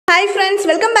Hi friends,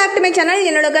 welcome back to my channel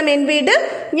enulagamenveedu.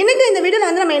 இன்னைக்கு இந்த வீடியோல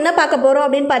வந்து நம்ம என்ன பார்க்க போறோம்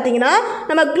அப்படினு பாத்தீங்கன்னா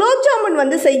நம்ம குலோப் ஜாமுன்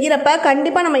வந்து செய்யறப்ப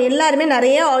கண்டிப்பா நம்ம எல்லாரும்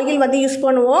நிறைய ஆயில் வந்து யூஸ்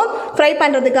பண்ணுவோம் ஃப்ரை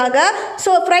பண்றதுக்காக.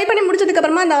 சோ ஃப்ரை பண்ணி முடிச்சதுக்கு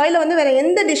அப்புறமா அந்த ஆயிலை வந்து வேற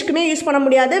எந்த டிஷ்க்குமே யூஸ் பண்ண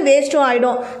முடியாது, வேஸ்டும்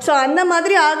ஆயிடும். சோ அந்த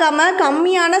மாதிரி ஆகாம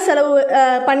கம்மியான செலவு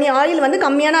பண்ணி ஆயில் வந்து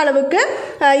கம்மியான அளவுக்கு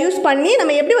யூஸ் பண்ணி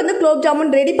நம்ம எப்படி வந்து குலோப்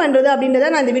ஜாமுன் ரெடி பண்றது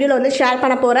அப்படின்றத நான் இந்த வீடியோல வந்து ஷேர்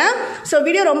பண்ண போறேன். சோ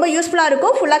வீடியோ ரொம்ப யூஸ்ஃபுல்லா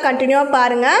இருக்கும், ஃபுல்லா கண்டினியூவா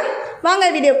பாருங்க. வாங்க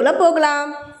வீடியோக்குள்ள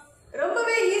போகலாம்.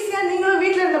 ரொம்பவே ஈஸியா நீங்களும்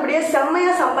வீட்டில் இருந்தபடியே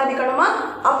செம்மையா சம்பாதிக்கணுமா?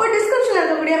 அப்போ டிஸ்கிரிப்ஷன்ல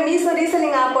இருக்கக்கூடிய மீஷோ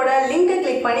ரீசெல்லிங் ஆப்போட லிங்கை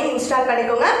கிளிக் பண்ணி இன்ஸ்டால்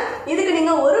பண்ணிக்கோங்க. இதுக்கு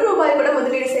நீங்க ₹1 கூட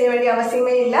முதலீடு செய்ய வேண்டிய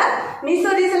அவசியமே இல்லை.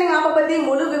 மீஷோ ரீசெல்லிங் ஆப்பை பத்தி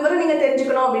முழு விவரம் நீங்க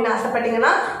தெரிஞ்சுக்கணும் அப்படின்னு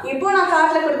ஆசைப்பட்டீங்கன்னா இப்போ நான்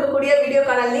கார்ட்ல கொடுக்கக்கூடிய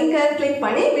வீடியோக்கான லிங்கை கிளிக்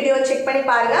பண்ணி வீடியோ செக் பண்ணி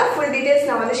பாருங்க. ஃபுல் டீடைல்ஸ்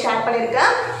நான் வந்து ஷேர்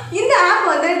பண்ணியிருக்கேன். இந்த ஆப்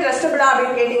வந்து ட்ரஸ்டபிளா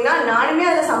அப்படின்னு கேட்டீங்கன்னா நானுமே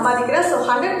அதை சம்பாதிக்கிறேன். ஸோ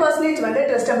 100% வந்து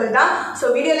ட்ரஸ்டபிள் தான். ஸோ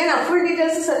வீடியோல நான் ஃபுல்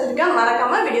டீடைல்ஸ் சொல்லியிருக்கேன்,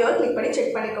 மறக்காம வீடியோவை கிளிக் பண்ணி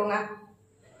செக் பண்ணிக்கோங்க.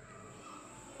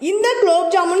 இந்த குலோப்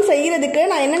ஜாமுன் செய்கிறதுக்கு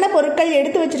நான் என்னென்ன பொருட்கள்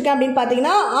எடுத்து வச்சுருக்கேன் அப்படின்னு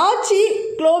பார்த்தீங்கன்னா ஆச்சி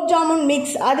குலோப் ஜாமுன்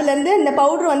மிக்ஸ், அதுலேருந்து இந்த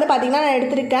பவுட்ரு வந்து பார்த்தீங்கன்னா நான்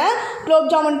எடுத்திருக்கேன்.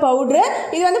 குலோப் ஜாமுன் பவுட்ரு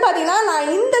இது வந்து பார்த்தீங்கன்னா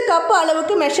நான் இந்த கப்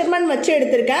அளவுக்கு மெஷர்மெண்ட் வச்சு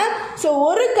எடுத்திருக்கேன். ஸோ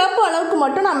 1 கப் அளவுக்கு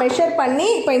மட்டும் நான் மெஷர் பண்ணி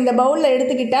இப்போ இந்த பவுலில்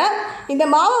எடுத்துக்கிட்டேன். இந்த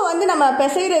மாவை வந்து நம்ம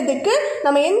பிசைகிறதுக்கு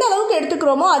நம்ம எந்த அளவுக்கு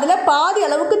எடுத்துக்கிறோமோ அதில் பாதி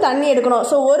அளவுக்கு தண்ணி எடுக்கணும்.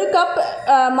 ஸோ 1 கப்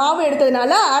மாவு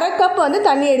எடுத்ததுனால 1/2 கப் வந்து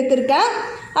தண்ணி எடுத்திருக்கேன்.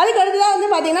 அதுக்கு அடுத்ததாக வந்து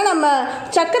பார்த்திங்கன்னா நம்ம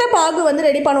சக்கரை பாகு வந்து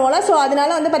ரெடி பண்ணுவோம்ல. ஸோ அதனால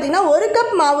வந்து பார்த்திங்கன்னா 1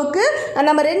 கப் மாவுக்கு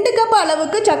நம்ம 2 கப்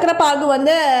அளவுக்கு சக்கரை பாகு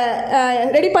வந்து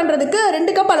ரெடி பண்ணுறதுக்கு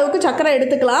 2 கப் அளவுக்கு சக்கரை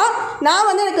எடுத்துக்கலாம். நான்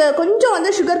வந்து எனக்கு கொஞ்சம்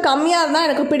வந்து சுகர் கம்மியாக இருந்தால்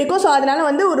எனக்கு பிடிக்கும். ஸோ அதனால்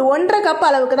வந்து ஒரு 1.5 கப்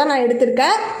அளவுக்கு தான் நான்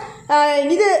எடுத்திருக்கேன்.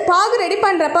 இது பாகு ரெடி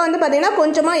பண்ணுறப்ப வந்து பார்த்திங்கன்னா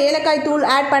கொஞ்சமாக ஏலக்காய் தூள்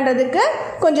ஆட் பண்ணுறதுக்கு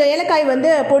கொஞ்சம் ஏலக்காய் வந்து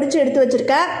பொடிச்சு எடுத்து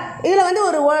வச்சுருக்கேன். இதில் வந்து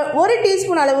ஒரு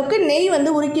டீஸ்பூன் அளவுக்கு நெய்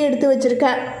வந்து உருக்கி எடுத்து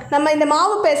வச்சுருக்கேன். நம்ம இந்த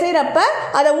மாவு பிசைகிறப்ப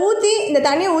அதை ஊற்றி இந்த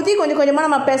தண்ணியை ஊற்றி கொஞ்சம் கொஞ்சமாக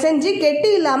நம்ம பிசைஞ்சு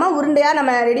கெட்டி இல்லாமல் உருண்டையாக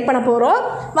நம்ம ரெடி பண்ண போகிறோம்.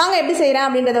 வாங்க எப்படி செய்கிறேன்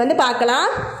அப்படின்றத வந்து பார்க்கலாம்.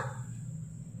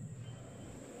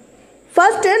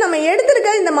 ஃபர்ஸ்ட்டு நம்ம எடுத்துருக்க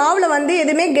இந்த மாவில் வந்து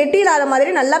எதுவுமே கெட்டி இல்லாத மாதிரி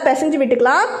நல்லா பிசைஞ்சு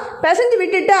விட்டுக்கலாம். பிசைஞ்சு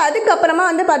விட்டுட்டு அதுக்கப்புறமா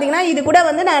வந்து பார்த்திங்கன்னா இது கூட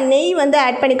வந்து நான் நெய் வந்து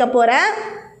ஆட் பண்ணிக்க போகிறேன்.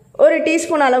 1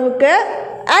 டீஸ்பூன் அளவுக்கு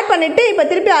ஆட் பண்ணிவிட்டு இப்போ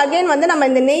திருப்பி அகைன் வந்து நம்ம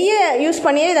இந்த நெய்யை யூஸ்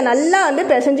பண்ணியே இதை நல்லா வந்து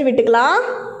பிசைஞ்சு விட்டுக்கலாம்.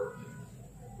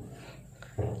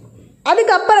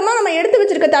 அதுக்கப்புறமா நம்ம எடுத்து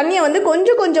வச்சுருக்க தண்ணியை வந்து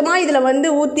கொஞ்சம் கொஞ்சமாக இதில்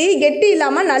வந்து ஊற்றி கெட்டி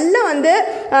இல்லாமல் நல்லா வந்து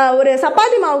ஒரு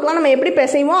சப்பாத்தி மாவுக்கெலாம் நம்ம எப்படி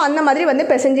பிசைவோம் அந்த மாதிரி வந்து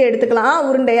பிசைஞ்சு எடுத்துக்கலாம்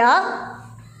உருண்டையாக.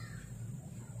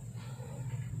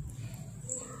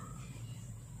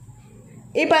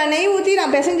 இப்போ நெய் ஊற்றி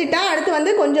நான் பிசைஞ்சிட்டேன். அடுத்து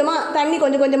வந்து கொஞ்சமாக தண்ணி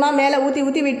கொஞ்சம் கொஞ்சமாக மேலே ஊற்றி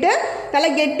விட்டு நல்லா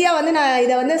கெட்டியாக வந்து நான்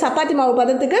இதை வந்து சப்பாத்தி மாவு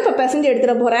பதத்துக்கு இப்போ பிசைஞ்சு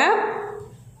எடுத்துகிட்டு போகிறேன்.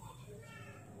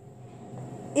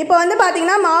 இப்போ வந்து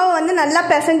பார்த்திங்கன்னா மாவை வந்து நல்லா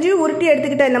பிசைஞ்சு உருட்டி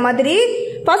எடுத்துக்கிட்டேன். இந்த மாதிரி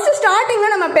ஃபஸ்ட்டு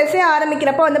ஸ்டார்டிங்கில் நம்ம பிசைய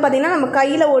ஆரம்பிக்கிறப்போ வந்து பார்த்திங்கன்னா நம்ம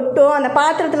கையில் ஒட்டும், அந்த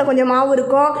பாத்திரத்தில் கொஞ்சம் மாவு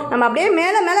இருக்கும். நம்ம அப்படியே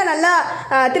மேலே நல்லா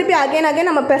திருப்பி அகைன்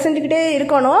நம்ம பிசைஞ்சிக்கிட்டே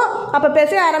இருக்கணும். அப்போ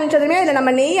பிசைய ஆரம்பித்ததுமே இதில்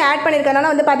நம்ம நெய் ஆட்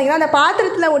பண்ணியிருக்கனால வந்து பார்த்திங்கன்னா அந்த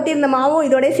பாத்திரத்தில் ஒட்டியிருந்த மாவும்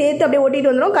இதோடய சேர்த்து அப்படியே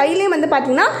ஒட்டிட்டு வந்துடும். கையிலையும் வந்து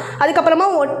பார்த்திங்கன்னா அதுக்கப்புறமா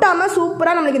ஒட்டாமல்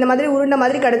சூப்பராக நம்மளுக்கு இந்த மாதிரி உருண்டை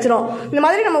மாதிரி கிடச்சிரும். இந்த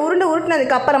மாதிரி நம்ம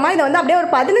உருட்டினதுக்கப்புறமா இதை வந்து அப்படியே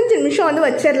ஒரு 15 நிமிஷம் வந்து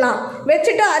வச்சிடலாம்.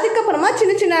 வச்சுட்டு அதுக்கப்புறமா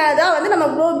சின்னதாக வந்து நம்ம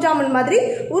குலோப் ஜாமுன் மாதிரி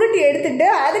உருட்டி எடுத்துட்டு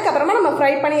அதுக்கப்புறமா நம்ம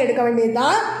ஃப்ரை பண்ணி எடுக்க வேண்டியது தான்.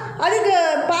 அதுக்கு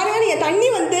பாருங்கள், நீங்கள் தண்ணி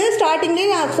வந்து ஸ்டார்டிங்லேயே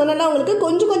நான் சொன்னேன்னா உங்களுக்கு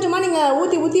கொஞ்சம் கொஞ்சமாக நீங்கள்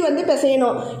ஊற்றி வந்து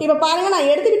பிசையணும். இப்போ பாருங்கள், நான்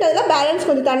எடுத்துக்கிட்டதில் பேலன்ஸ்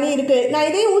கொஞ்சம் தண்ணி இருக்குது. நான்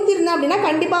இதையும் ஊற்றிருந்தேன் அப்படின்னா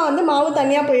கண்டிப்பாக வந்து மாவு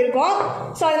தண்ணியாக போயிருக்கும்.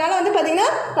 ஸோ அதனால் வந்து பார்த்திங்கன்னா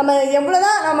நம்ம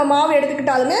எவ்வளோதான் நம்ம மாவு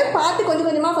எடுத்துக்கிட்டாலுமே பார்த்து கொஞ்சம்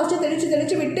கொஞ்சமாக ஃபஸ்ட்டு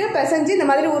தெளித்து விட்டு பிசைஞ்சு இந்த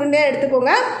மாதிரி உருண்டையாக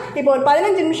எடுத்துக்கோங்க. இப்போ ஒரு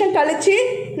 15 நிமிஷம் கழித்து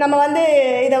நம்ம வந்து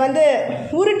இதை வந்து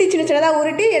உருட்டி சின்னதாக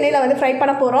உருட்டி எண்ணெயில் வந்து ஃப்ரை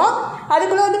பண்ண போகிறோம்.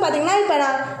 அதுக்குள்ளே வந்து பார்த்திங்கன்னா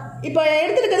இப்போ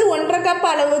எடுத்துருக்கிறது 1.5 கப்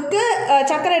அளவுக்கு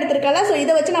சர்க்கரை எடுத்துருக்கல. ஸோ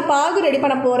இதை வச்சு நான் பாகு ரெடி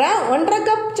பண்ண போகிறேன். 1.5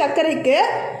 கப் சர்க்கரைக்கு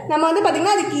நம்ம வந்து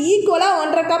பார்த்திங்கன்னா அதுக்கு ஈக்குவலாக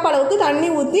 1.5 கப் அளவுக்கு தண்ணி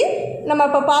ஊற்றி நம்ம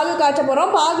இப்போ பாகு காய்ச்ச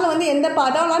போகிறோம். பாகில் வந்து எந்த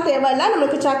பதம்லாம் தேவையில்லை,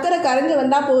 நம்மளுக்கு சர்க்கரை கரைஞ்சி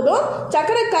வந்தால் போதும்.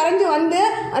 சர்க்கரை கரைஞ்சி வந்து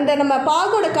அந்த நம்ம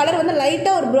பாகோட கலர் வந்து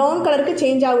லைட்டாக ஒரு ப்ரௌன் கலருக்கு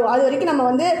சேஞ்ச் ஆகும். அது வரைக்கும் நம்ம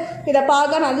வந்து இதை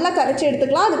பாகை நல்லா கரைச்சி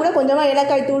எடுத்துக்கலாம். அது கூட கொஞ்சமாக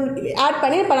ஏலக்காய் தூள் ஆட்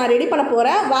பண்ணி இப்போ நான் ரெடி பண்ண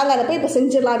போகிறேன். வாங்க அதை போய் இப்போ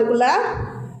செஞ்சிடலாம். அதுக்குள்ளே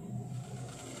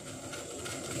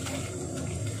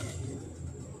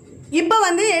இப்போ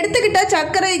வந்து எடுத்துக்கிட்ட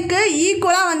சர்க்கரைக்கு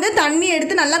ஈக்குவலாக வந்து தண்ணி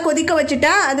எடுத்து நல்லா கொதிக்க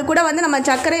வச்சுட்டேன். அது கூட வந்து நம்ம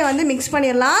சர்க்கரையை வந்து மிக்ஸ்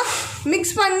பண்ணிடலாம்.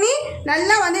 மிக்ஸ் பண்ணி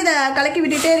நல்லா வந்து இதை கலக்கி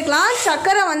விட்டுட்டே இருக்கலாம்.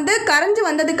 சர்க்கரை வந்து கரைஞ்சி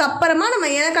வந்ததுக்கு அப்புறமா நம்ம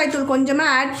ஏலக்காய் தூள்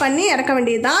கொஞ்சமாக ஆட் பண்ணி இறக்க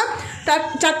வேண்டியது தான்.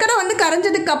 சர்க்கரை வந்து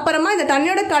கரைஞ்சதுக்கு அப்புறமா இந்த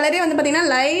தண்ணியோட கலரே வந்து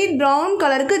பார்த்திங்கன்னா லைட் ப்ரௌன்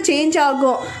கலருக்கு சேஞ்ச்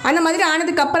ஆகும். அந்த மாதிரி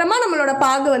ஆனதுக்கு அப்புறமா நம்மளோட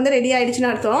பாகு வந்து ரெடி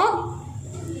ஆகிடுச்சுன்னு அர்த்தம்.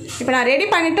 இப்போ நான் ரெடி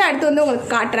பண்ணிவிட்டு அடுத்து வந்து உங்களுக்கு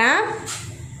காட்டுறேன்.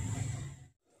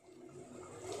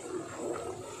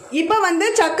 இப்போ வந்து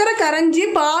சக்கரை கரைஞ்சி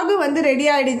பாகு வந்து ரெடி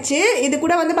ஆகிடுச்சு. இது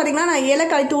கூட வந்து பார்த்திங்கன்னா நான்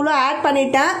ஏலக்காய் தூளும் ஆட்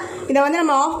பண்ணிட்டேன். இதை வந்து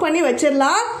நம்ம ஆஃப் பண்ணி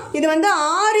வச்சிடலாம். இது வந்து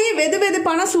ஆறி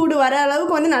வெதுவெதுப்பான சூடு வர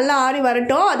அளவுக்கு வந்து நல்லா ஆறி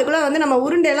வரட்டும். அதுக்குள்ளே வந்து நம்ம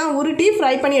உருண்டையெல்லாம் உருட்டி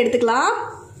ஃப்ரை பண்ணி எடுத்துக்கலாம்.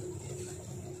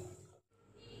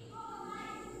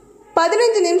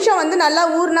 15 நிமிஷம் வந்து நல்லா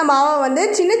ஊறின மாவை வந்து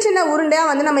சின்ன சின்ன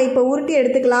உருண்டையாக வந்து நம்ம இப்போ உருட்டி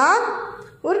எடுத்துக்கலாம்.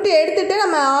 உருட்டி எடுத்துகிட்டு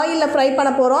நம்ம ஆயிலில் ஃப்ரை பண்ண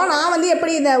போகிறோம். நான் வந்து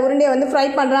எப்படி இந்த உருண்டையை வந்து ஃப்ரை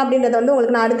பண்ணுறேன் அப்படின்றத வந்து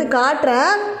உங்களுக்கு நான் அடுத்து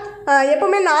காட்டுறேன்.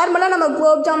 எப்போவுமே நார்மலாக நம்ம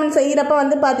குலோப் ஜாமுன் செய்கிறப்ப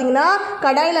வந்து பார்த்திங்கன்னா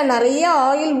கடாயில் நிறைய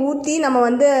ஆயில் ஊற்றி நம்ம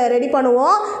வந்து ரெடி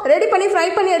பண்ணுவோம். ரெடி பண்ணி ஃப்ரை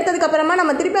பண்ணி எடுத்ததுக்கப்புறமா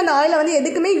நம்ம திருப்பி அந்த ஆயிலை வந்து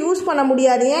எதுக்குமே யூஸ் பண்ண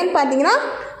முடியாது. ஏன்னு பார்த்தீங்கன்னா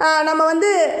நம்ம வந்து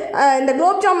இந்த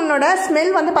குலோப் ஜாமுனோட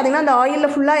ஸ்மெல் வந்து பார்த்திங்கன்னா அந்த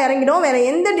ஆயிலில் ஃபுல்லாக இறங்கிடும். வேறு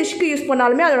எந்த டிஷ்க்கு யூஸ்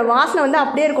பண்ணாலுமே அதோட வாசனை வந்து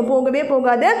அப்படியே இருக்கும், போகவே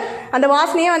போகாது. அந்த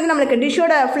வாசனையே வந்து நம்மளுக்கு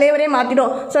டிஷ்ஷோட ஃப்ளேவரே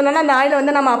மாற்றிடும். ஸோ அதனால் அந்த ஆயிலை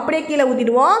வந்து நம்ம அப்படியே கீழே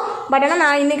ஊற்றிடுவோம். பட் ஆனால்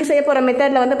நான் இன்றைக்கி செய்ய போகிற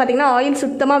மெத்தடில் வந்து பார்த்திங்கன்னா ஆயில்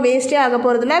சுத்தமாக வேஸ்ட்டே ஆக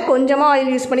போகிறதுல கொஞ்சமாக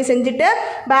ஆயில் யூஸ் பண்ணி செஞ்சுட்டு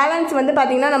பேலன்ஸ் வந்து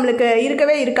பார்த்திங்கன்னா நம்மளுக்கு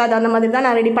இருக்கவே இருக்காது. அந்த மாதிரி தான்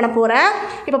நான் ரெடி பண்ண போகிறேன்.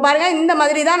 இப்போ பாருங்கள், இந்த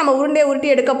மாதிரி தான் நம்ம உருண்டையை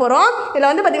உருட்டி எடுக்க போகிறோம். இதில்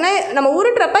வந்து பார்த்திங்கன்னா நம்ம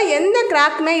உருட்டுறப்ப எந்த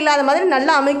கிராக்குமே இல்லாத மாதிரி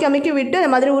நல்லா அமைக்கி விட்டு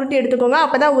அந்த மாதிரி உருட்டி எடுத்துக்கோங்க.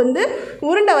 அப்போ தான் வந்து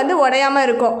உருண்டை வந்து உடையாமல்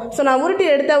இருக்கும். ஸோ நான் உருட்டி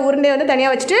எடுத்த உருண்டையை வந்து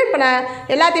தனியாக வச்சுட்டு இப்போ நான்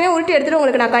எல்லாத்தையுமே உருட்டி எடுத்துகிட்டு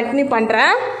உங்களுக்கு நான் கண்டினியூ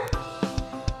பண்ணுறேன்.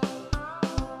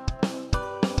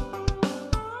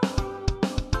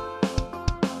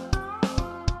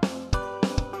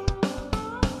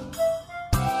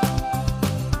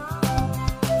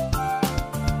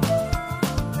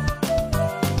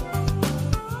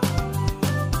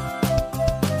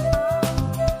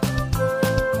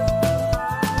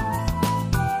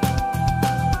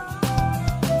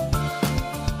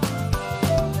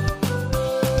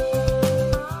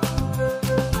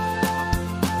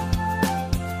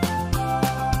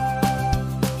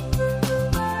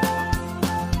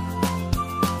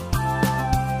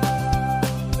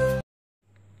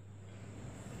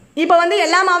 இப்போ வந்து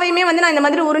எல்லா மாவையுமே வந்து நான் இந்த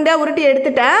மாதிரி உருட்டி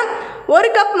எடுத்துட்டேன். ஒரு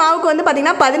கப் மாவுக்கு வந்து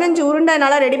பார்த்திங்கன்னா 15 உருண்டை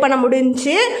என்னால் ரெடி பண்ண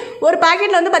முடிஞ்சு. ஒரு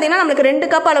பாக்கெட்டில் வந்து பார்த்திங்கன்னா நம்மளுக்கு 2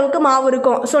 கப் அளவுக்கு மாவு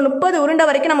இருக்கும். ஸோ 30 உருண்டை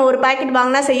வரைக்கும் நம்ம ஒரு பாக்கெட்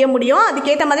வாங்கினா செய்ய முடியும்.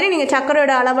 அதுக்கேற்ற மாதிரி நீங்கள்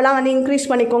சக்கரையோட அளவெல்லாம் வந்து இன்க்ரீஸ்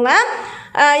பண்ணிக்கோங்க.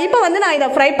 இப்போ வந்து நான் இதை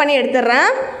ஃப்ரை பண்ணி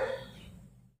எடுத்துடுறேன்.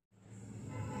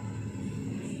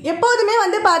 எப்போதுமே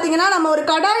வந்து பார்த்தீங்கன்னா நம்ம ஒரு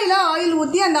கடாயில் ஆயில்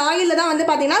ஊற்றி அந்த ஆயிலில் தான் வந்து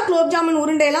பார்த்தீங்கன்னா குலோப் ஜாமுன்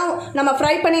உருண்டையெல்லாம் நம்ம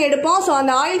ஃப்ரை பண்ணி எடுப்போம். ஸோ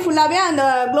அந்த ஆயில் ஃபுல்லாகவே அந்த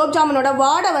குலோப் ஜாமுனோட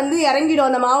வாடை வந்து இறங்கிடும்,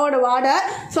 அந்த மாவோட வாடை.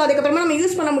 ஸோ அதுக்கப்புறமா நம்ம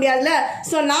யூஸ் பண்ண முடியாதுல்ல.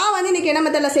 ஸோ நான் வந்து இன்றைக்கி என்ன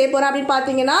மெத்தடில் செய்ய போகிறேன் அப்படின்னு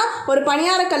பார்த்தீங்கன்னா, ஒரு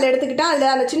பணியாரக்கல் எடுத்துக்கிட்டேன்.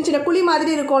 அதில் அந்த சின்ன சின்ன குழி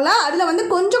மாதிரி இருக்கும்ல, அதில் வந்து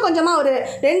கொஞ்சம் கொஞ்சமாக ஒரு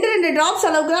 2 ட்ராப்ஸ்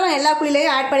அளவுக்கு தான் நான் எல்லா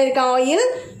குழிலையும் ஆட் பண்ணியிருக்கேன் ஆயில்.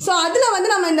 ஸோ அதில் வந்து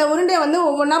நம்ம இந்த உருண்டையை வந்து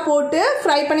ஒவ்வொன்றா போட்டு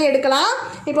ஃப்ரை பண்ணி எடுக்கலாம்.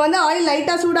 இப்போ வந்து ஆயில்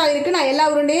லைட்டாக சூடாக இருக்குது. நான் எல்லா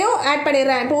உருண்டையும் ஆட்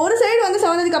பண்ணிடுறேன். இப்போ ஒரு சைடு வந்து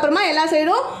செவந்ததுக்கு அப்புறமா எல்லா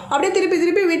சைடும் அப்படியே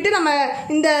திருப்பி விட்டு நம்ம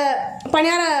இந்த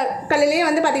பணியார கல்லிலேயே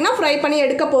வந்து பார்த்திங்கன்னா ஃப்ரை பண்ணி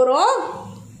எடுக்க போகிறோம்.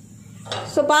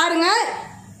 ஸோ பாருங்கள்,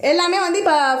 எல்லாமே வந்து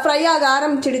இப்போ ஃப்ரை ஆக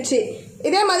ஆரம்பிச்சிடுச்சு.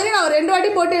 இதே மாதிரி நான் ஒரு 2 வாட்டி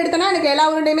போட்டு எடுத்தேன்னா எனக்கு எல்லா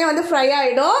உருண்டையுமே வந்து ஃப்ரை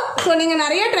ஆகிடும். ஸோ நீங்கள்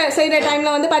நிறைய செய்கிற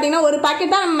டைமில் வந்து பார்த்தீங்கன்னா ஒரு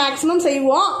பாக்கெட் தான் நம்ம மேக்ஸிமம்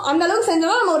செய்வோம். அந்த அளவுக்கு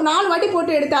செஞ்சோம்னா நம்ம ஒரு 4 வாட்டி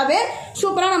போட்டு எடுத்தாவே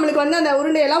சூப்பராக நம்மளுக்கு வந்து அந்த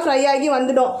உருண்டையெல்லாம் ஃப்ரை ஆகி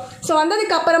வந்துடும். ஸோ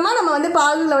வந்ததுக்கு அப்புறமா நம்ம வந்து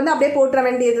பாலில் வந்து அப்படியே போட்டுற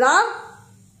வேண்டியது தான்.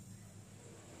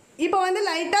 இப்போ வந்து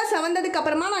லைட்டாக செவந்ததுக்கு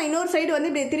அப்புறமா நான் இன்னொரு சைடு வந்து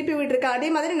இப்படி திருப்பி விட்டுருக்கேன். அதே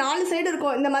மாதிரி 4 சைடு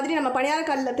இருக்கும் இந்த மாதிரி நம்ம பணியார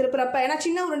கல்லில் திருப்புறப்ப. ஏன்னா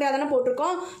சின்ன உருண்டையாக தானே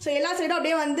போட்டிருக்கோம். ஸோ எல்லா சைடும்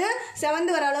அப்படியே வந்து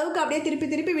செவந்து வர அளவுக்கு அப்படியே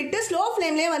திருப்பி விட்டு ஸ்லோ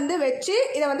ஃப்ளேம்லேயே வந்து வச்சு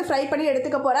இதை வந்து ஃப்ரை பண்ணி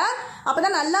எடுத்துக்க போகிறேன். அப்போ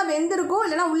தான் நல்லா வெந்திருக்கும்,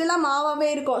 இல்லைனா உள்ளெல்லாம் மாவாகவே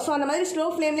இருக்கும். ஸோ அந்த மாதிரி ஸ்லோ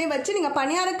ஃப்ளேம்லேயே வச்சு நீங்கள்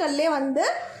பணியார கல்லே வந்து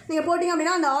நீங்கள் போட்டிங்க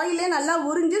அப்படின்னா அந்த ஆயிலே நல்லா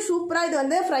உறிஞ்சு சூப்பராக இது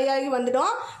வந்து ஃப்ரை ஆகி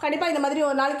வந்துடும். கண்டிப்பாக இந்த மாதிரி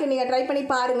ஒரு நாளைக்கு நீங்கள் ட்ரை பண்ணி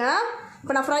பாருங்கள்.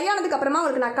 இப்போ நான் ஃப்ரை ஆனதுக்கப்புறமா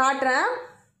உங்களுக்கு நான் காட்டுறேன்.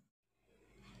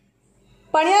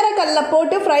 பணியாரக்கல்லில்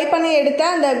போட்டு ஃப்ரை பண்ணி எடுத்த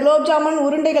அந்த குலோப் ஜாமுன்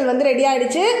உருண்டைகள் வந்து ரெடி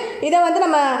ஆகிடுச்சு. இதை வந்து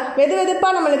நம்ம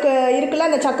வெதுப்பாக நம்மளுக்கு இருக்குல்ல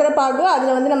அந்த சக்கரை பாகு,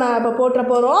 அதில் வந்து நம்ம இப்போ போட்டுற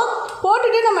போகிறோம்.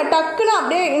 போட்டுட்டு நம்ம டக்குன்னு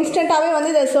அப்படியே இன்ஸ்டண்ட்டாகவே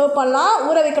வந்து இதை சர்வ் பண்ணலாம்.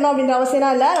 ஊற வைக்கணும் அப்படின்ற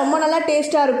அவசியம்லாம் இல்லை. ரொம்ப நல்லா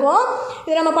டேஸ்ட்டாக இருக்கும்.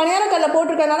 இது நம்ம பணியாரக்கல்லில்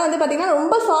போட்டிருக்கறதுனால வந்து பார்த்திங்கன்னா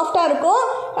ரொம்ப சாஃப்டாக இருக்கும்.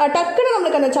 டக்குன்னு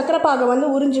நம்மளுக்கு அந்த சக்கரை பாகை வந்து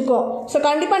உறிஞ்சிக்கும். ஸோ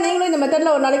கண்டிப்பாக நீங்களும் இந்த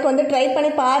மெத்தடில் ஒரு நாளைக்கு வந்து ட்ரை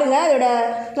பண்ணி பாருங்கள். அதோட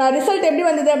ரிசல்ட் எப்படி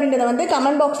வந்தது அப்படின்றத வந்து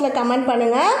கமெண்ட் பாக்ஸில் கமெண்ட்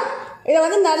பண்ணுங்கள். இதை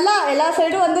வந்து நல்லா எல்லா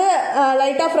சைடும் வந்து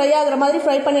லைட்டாக ஃப்ரை ஆகிற மாதிரி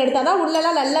ஃப்ரை பண்ணி எடுத்தால் தான்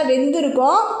உள்ளெல்லாம் நல்லா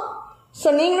வெந்திருக்கும். ஸோ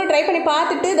நீங்களும் ட்ரை பண்ணி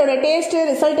பார்த்துட்டு இதோட டேஸ்ட்டு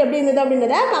ரிசல்ட் எப்படி இருந்தது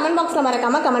அப்படின்றத கமெண்ட் பாக்ஸில்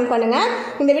மறக்காமல் கமெண்ட் பண்ணுங்கள்.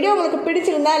 இந்த வீடியோ உங்களுக்கு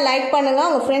பிடிச்சிருந்தா லைக் பண்ணுங்கள்,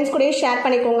 உங்கள் ஃப்ரெண்ட்ஸ் கூடயே ஷேர்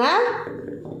பண்ணிக்கோங்க.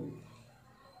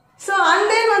 ஸோ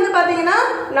அண்ட் வந்து பார்த்தீங்கன்னா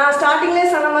நான் ஸ்டார்டிங்லேயே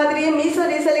சொன்ன மாதிரியே மீஷோ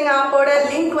ரீசெல்லிங் ஆப்போட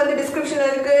லிங்க் வந்து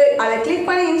டிஸ்கிரிப்ஷனில் இருக்குது. அதை கிளிக்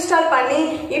பண்ணி இன்ஸ்டால் பண்ணி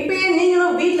இப்போயே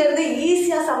நீங்களும் வீட்டில் இருந்து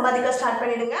ஈஸியாக சம்பாதிக்க ஸ்டார்ட்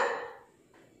பண்ணிவிடுங்க.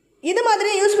 இது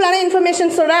மாதிரி யூஸ்ஃபுல்லான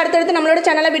இன்ஃபர்மேஷன்ஸோட அடுத்தடுத்து நம்மளோட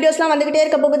சேனலில் வீடியோஸ்லாம் வந்துகிட்டே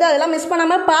இருக்க போகுது. அதெல்லாம் மிஸ்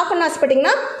பண்ணாமல் பார்க்கணும்னு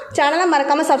ஆசைப்பட்டீங்கன்னா சேனலை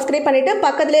மறக்காமல் சப்ஸ்கிரைப் பண்ணிவிட்டு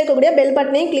பக்கத்துலேயே இருக்கக்கூடிய பெல்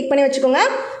பட்டனையும் கிளிக் பண்ணி வச்சுக்கோங்க.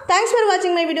 தேங்க்ஸ் ஃபார்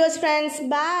வாட்சிங் மை வீடியோஸ் ஃப்ரெண்ட்ஸ்.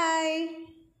 பாய்.